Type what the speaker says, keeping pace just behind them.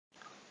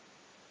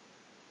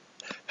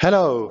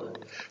Hello!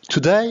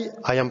 Today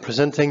I am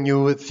presenting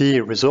you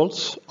the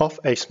results of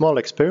a small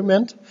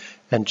experiment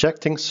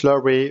injecting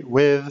slurry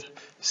with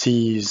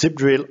the zip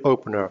drill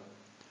opener.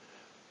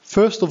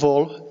 First of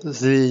all,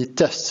 the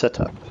test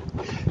setup.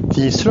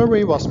 The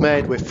slurry was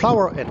made with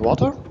flour and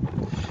water.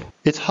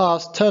 It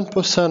has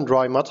 10%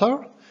 dry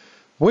matter,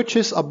 which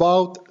is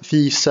about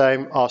the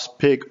same as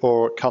pig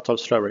or cattle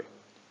slurry.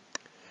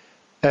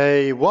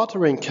 A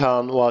watering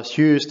can was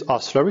used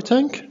as slurry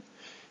tank.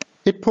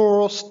 It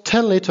pours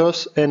 10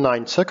 liters in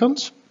 9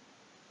 seconds.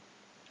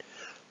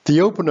 The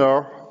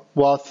opener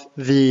was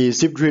the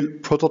zip drill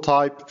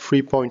prototype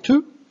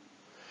 3.2.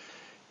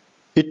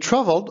 It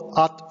traveled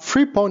at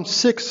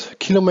 3.6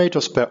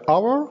 kilometers per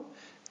hour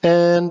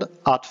and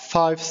at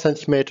 5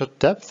 centimeter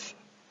depth.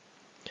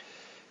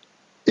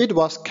 It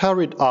was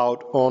carried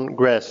out on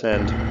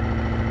grassland.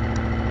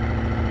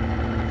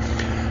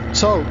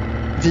 So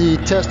the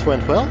test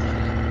went well.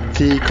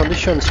 The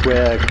conditions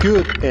were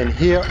good, and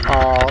here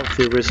are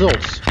the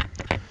results.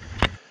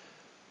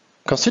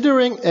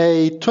 Considering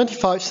a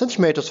 25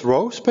 centimeters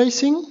row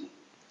spacing,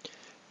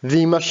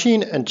 the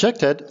machine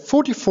injected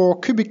 44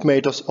 cubic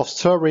meters of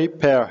slurry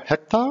per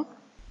hectare.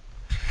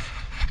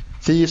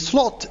 The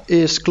slot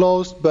is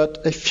closed, but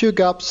a few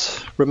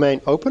gaps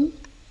remain open.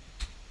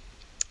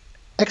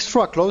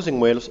 Extra closing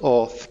wheels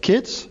of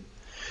kits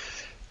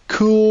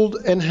could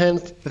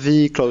enhance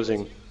the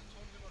closing.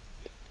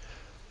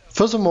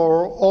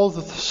 Furthermore, all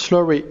the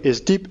slurry is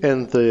deep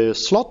in the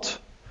slot,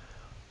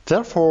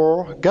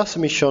 therefore gas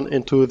emissions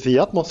into the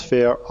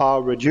atmosphere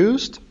are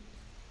reduced.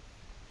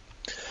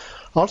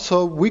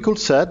 Also, we could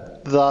say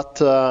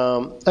that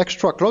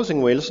extra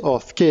closing wheels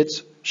of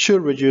kits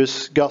should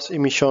reduce gas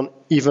emission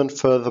even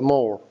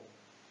furthermore.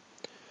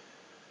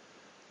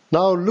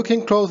 Now,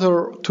 looking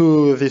closer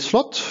to the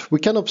slot, we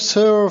can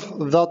observe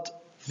that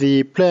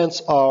the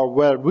plants are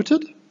well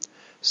rooted.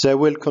 They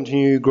will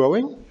continue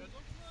growing.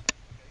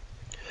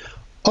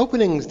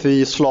 Opening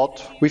the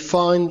slot, we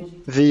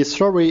find the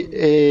slurry.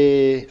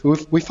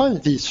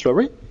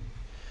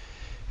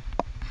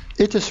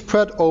 It is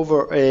spread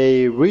over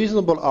a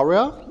reasonable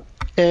area,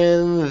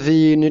 and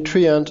the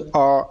nutrients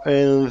are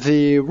in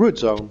the root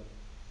zone.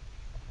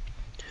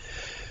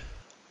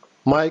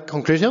 My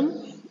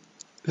conclusion: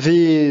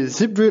 the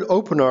zip drill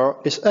opener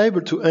is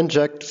able to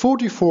inject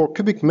 44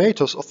 cubic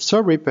meters of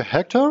slurry per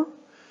hectare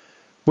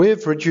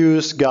with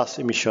reduced gas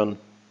emission.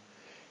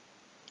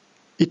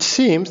 It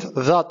seems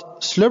that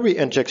slurry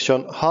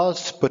injection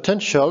has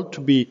potential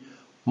to be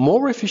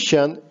more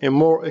efficient and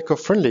more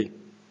eco-friendly.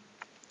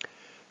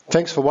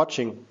 Thanks for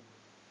watching.